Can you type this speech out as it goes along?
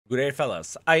Great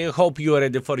fellas, I hope you're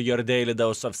ready for your daily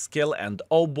dose of skill, and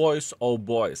oh boys,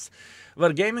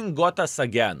 Wargaming got us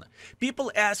again.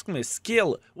 People ask me,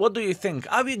 Skill, what do you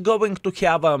think? Are we going to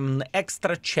have an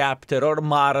extra chapter or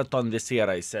marathon this year?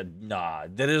 I said, nah,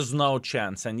 there is no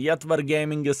chance. And yet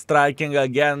Wargaming is striking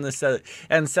again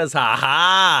and says,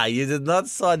 haha, you did not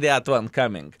saw that one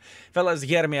coming. Fellas,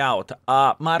 hear me out.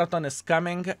 Marathon is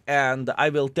coming, and I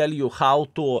will tell you how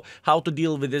to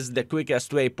deal with this the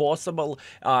quickest way possible,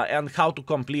 and how to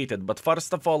complete it. But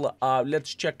first of all,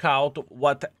 let's check out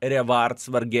what rewards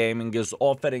Wargaming is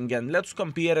offering, and let's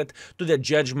compare it to the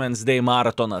Judgment's Day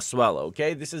Marathon as well,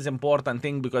 okay? This is important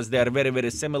thing because they are very,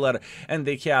 very similar, and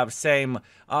they have same,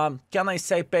 can I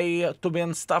say pay to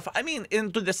win stuff? I mean,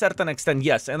 to the certain extent,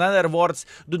 yes. In other words,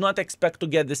 do not expect to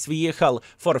get this vehicle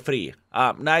for free.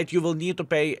 Right, you will need to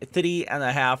pay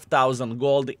 3,500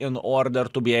 gold in order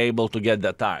to be able to get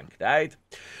the tank, right?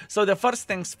 So the first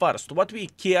things first, what we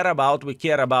care about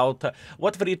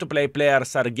what free-to-play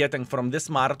players are getting from this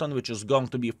marathon, which is going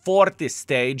to be 40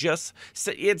 stages.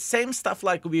 So it's same stuff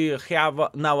like we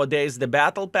have nowadays, the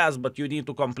battle pass, but you need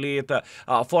to complete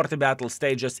 40 battle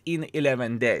stages in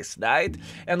 11 days, right?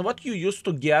 And what you used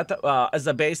to get as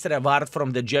a base reward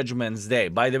from the Judgment's Day.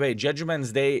 By the way,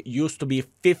 Judgment's Day used to be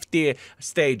 50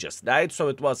 stages, right? So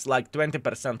it was like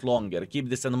 20% longer. Keep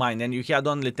this in mind. And you had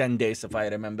only 10 days, if I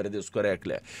remember this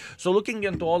correctly. So looking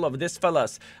into all of this,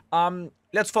 fellas,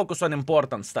 let's focus on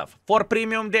important stuff. For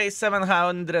premium day,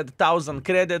 700,000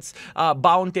 credits,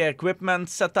 bounty equipment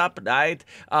setup, right?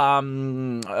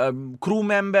 Crew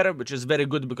member, which is very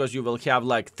good because you will have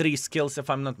like 3 skills, if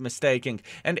I'm not mistaken,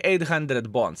 and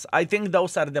 800 bonds. I think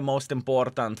those are the most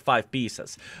important 5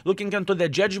 pieces. Looking into the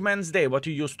Judgment's Day, what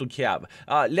you used to have.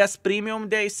 Less premium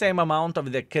day, same amount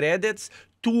of the credits,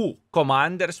 2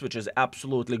 commanders, which is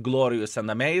absolutely glorious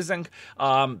and amazing.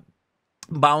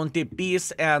 Bounty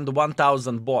piece and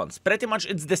 1,000 bonds. Pretty much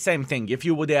it's the same thing if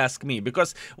you would ask me,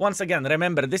 because once again,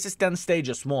 remember, this is 10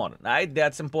 stages more, right?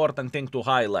 That's important thing to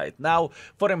highlight. Now,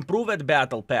 for improved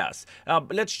battle pass,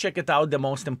 let's check it out, the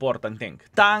most important thing.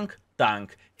 Tank.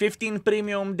 15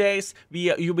 premium days,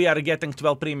 we are getting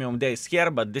 12 premium days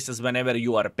here, but this is whenever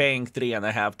you are paying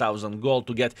 3,500 gold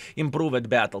to get improved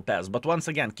battle pass. But once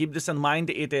again, keep this in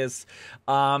mind, it is,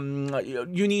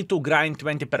 you need to grind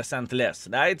 20% less,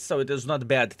 right? So it is not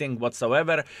bad thing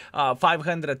whatsoever.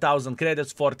 500,000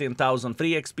 credits, 14,000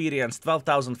 free experience,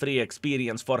 12,000 free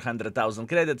experience, 400,000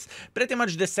 credits. Pretty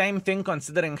much the same thing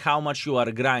considering how much you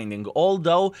are grinding.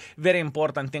 Although, very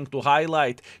important thing to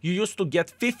highlight, you used to get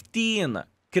 15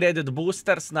 credit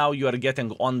boosters, now you are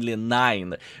getting only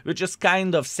 9, which is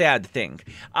kind of sad thing.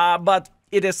 But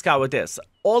it is how it is.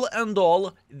 All in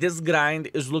all, this grind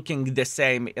is looking the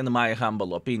same in my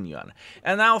humble opinion.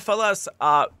 And now, fellas,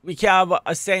 we have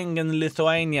a saying in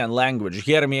Lithuanian language.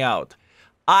 Hear me out.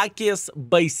 Akis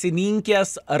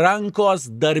baisininkės, rankos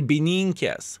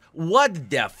darbininkės. What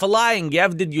the flying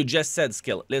F did you just said,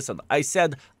 Skill? Listen, I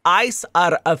said eyes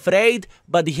are afraid,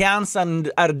 but hands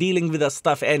are dealing with the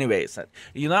stuff anyways.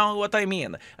 You know what I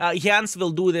mean? Hands will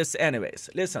do this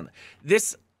anyways. Listen,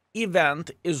 this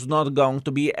event is not going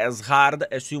to be as hard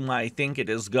as you might think it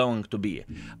is going to be.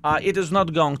 It is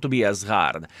not going to be as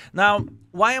hard. Now,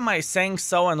 why am I saying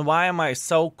so, and why am I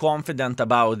so confident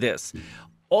about this?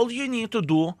 All you need to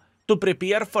do to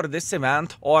prepare for this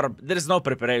event, or there is no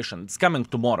preparation, it's coming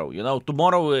tomorrow, you know,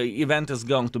 tomorrow event is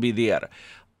going to be there.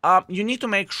 You need to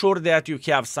make sure that you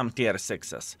have some tier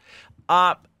 6s.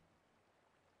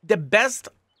 The best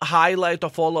highlight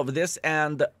of all of this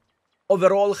and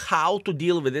overall how to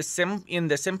deal with this in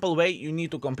the simple way, you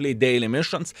need to complete daily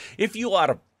missions. If you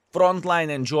are frontline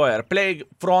enjoyer, play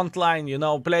frontline, you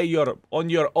know, play on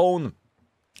your own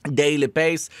daily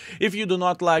pace. If you do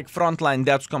not like frontline,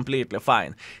 that's completely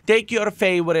fine. Take your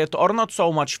favorite, or not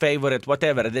so much favorite,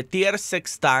 whatever, the tier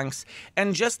 6 tanks,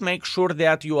 and just make sure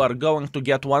that you are going to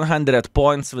get 100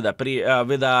 points with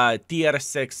a tier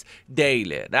 6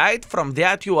 daily, right? From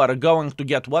that, you are going to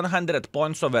get 100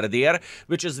 points over there,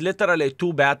 which is literally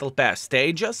 2 battle pass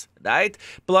stages, right?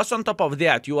 Plus, on top of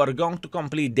that, you are going to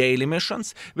complete daily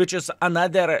missions, which is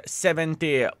another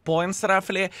 70 points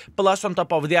roughly. Plus, on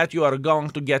top of that, you are going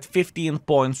to get 15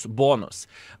 points bonus.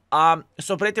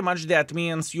 So pretty much that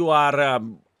means you are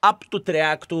up to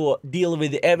track to deal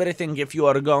with everything if you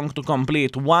are going to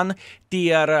complete one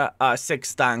tier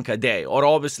 6 tank a day. Or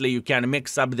obviously you can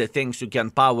mix up the things, you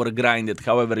can power grind it,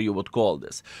 however you would call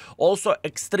this. Also,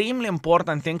 extremely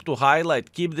important thing to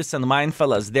highlight, keep this in mind,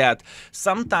 fellas, that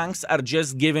some tanks are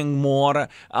just giving more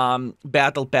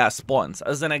battle pass points.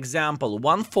 As an example,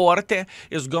 140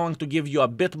 is going to give you a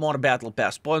bit more battle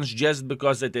pass points just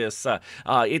because it is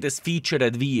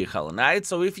featured vehicle, right?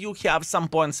 So if you have some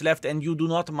points left and you do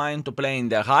not mind to play in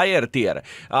the higher tier,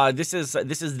 this is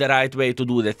the right way to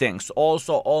do the things.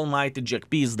 Also, Almighty Jack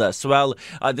Peace does well.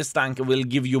 This tank will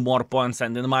give you more points,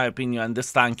 and in my opinion,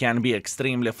 this tank can be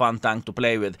extremely fun tank to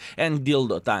play with. And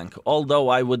Dildo tank, although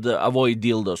I would avoid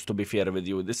dildos, to be fair with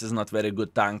you. This is not very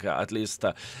good tank, at least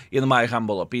in my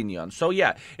humble opinion. So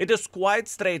yeah, it is quite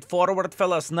straightforward,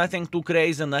 fellas. Nothing too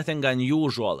crazy, nothing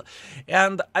unusual.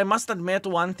 And I must admit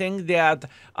one thing, that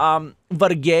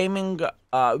Wargaming,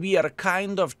 we are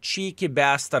kind of cheeky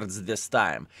bastards this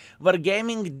time.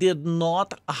 Wargaming did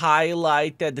not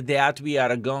highlight that we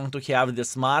are going to have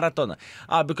this marathon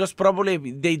because probably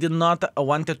they did not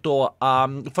wanted to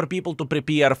for people to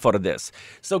prepare for this.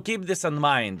 So keep this in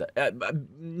mind.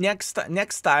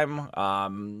 Next time,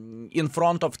 in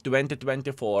front of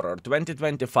 2024 or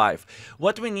 2025,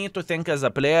 what we need to think as a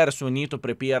players, we need to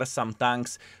prepare some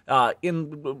tanks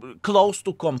in close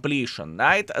to completion,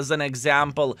 right? As an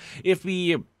example, if we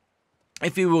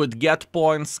would get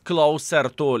points closer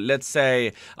to, let's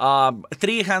say,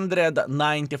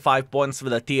 395 points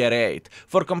with a tier 8.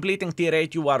 For completing tier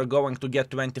 8, you are going to get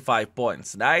 25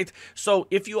 points, right? So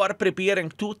if you are preparing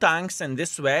 2 tanks in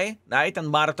this way, right,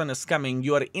 and marathon is coming,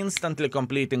 you are instantly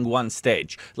completing 1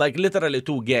 stage. Like literally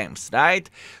 2 games, right?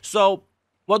 So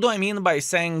what do I mean by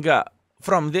saying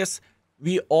from this?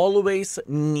 We always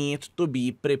need to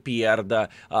be prepared for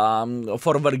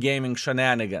Wargaming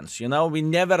shenanigans. You know, we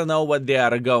never know what they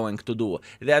are going to do.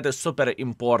 That is super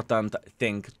important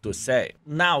thing to say.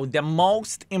 Now, the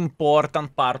most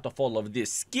important part of all of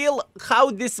this skill,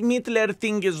 how this Mittlerer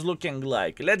thing is looking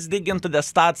like. Let's dig into the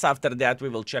stats. After that, we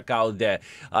will check out the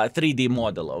 3D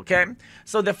model, okay?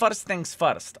 So the first things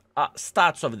first,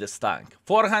 stats of this tank.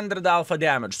 400 alpha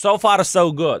damage. So far,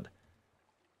 so good.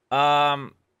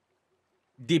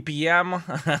 DPM,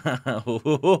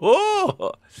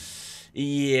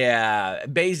 yeah,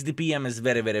 base DPM is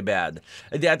very, very bad.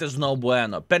 That is no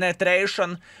bueno.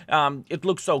 Penetration, it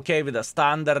looks okay with the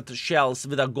standard shells,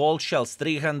 with the gold shells,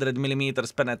 300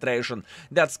 millimeters penetration.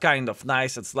 That's kind of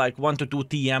nice. It's like 1 to 2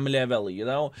 TM level, you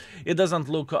know? It doesn't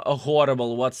look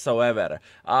horrible whatsoever.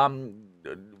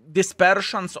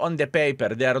 Dispersions on the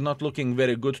paper, they are not looking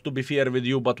very good, to be fair with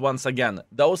you, but once again,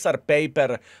 those are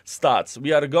paper stats.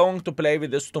 We are going to play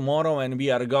with this tomorrow, and we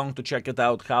are going to check it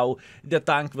out how the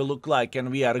tank will look like,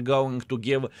 and we are going to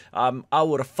give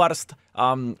our first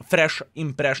fresh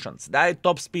impressions. That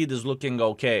top speed is looking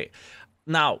okay.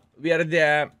 Now, where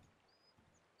the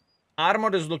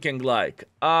armor is looking like,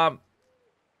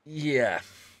 yeah,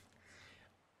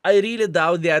 I really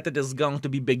doubt that it is going to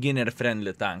be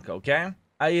beginner-friendly tank, okay?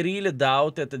 I really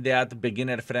doubt that that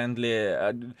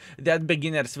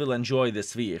beginners will enjoy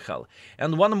this vehicle.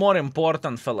 And one more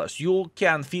important, fellas, you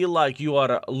can feel like you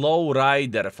are a low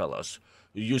rider, fellas.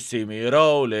 You see me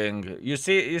rolling. You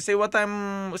see what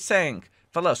I'm saying?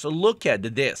 Fellas, look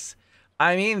at this.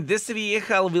 I mean, this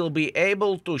vehicle will be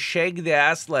able to shake the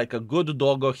ass like a good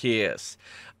doggo he is.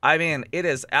 I mean, it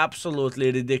is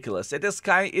absolutely ridiculous. It is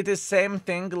same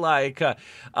thing like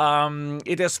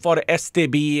it is for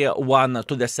STB1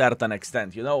 to the certain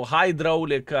extent, you know,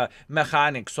 hydraulic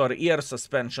mechanics or air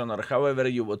suspension or however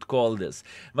you would call this.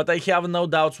 But I have no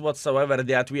doubts whatsoever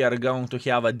that we are going to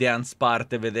have a dance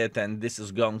party with it, and this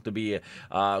is going to be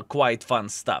quite fun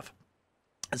stuff.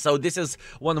 So this is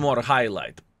one more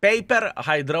highlight. Paper,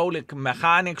 hydraulic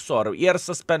mechanics, or air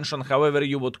suspension, however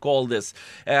you would call this,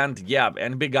 and yeah,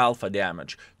 and big alpha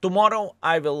damage. Tomorrow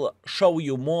I will show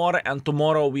you more, and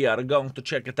tomorrow we are going to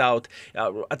check it out,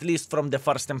 at least from the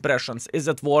first impressions. Is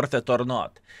it worth it or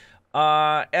not?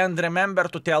 And remember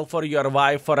to tell for your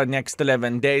wife for the next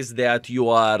 11 days that you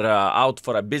are out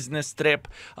for a business trip.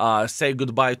 Say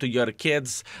goodbye to your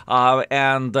kids,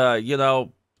 and you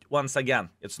know, once again,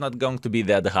 it's not going to be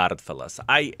that hard, fellas.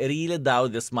 I really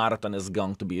doubt this marathon is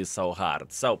going to be so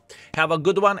hard. So, have a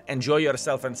good one, enjoy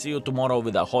yourself, and see you tomorrow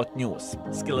with the hot news.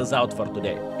 Skill is out for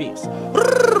today. Peace.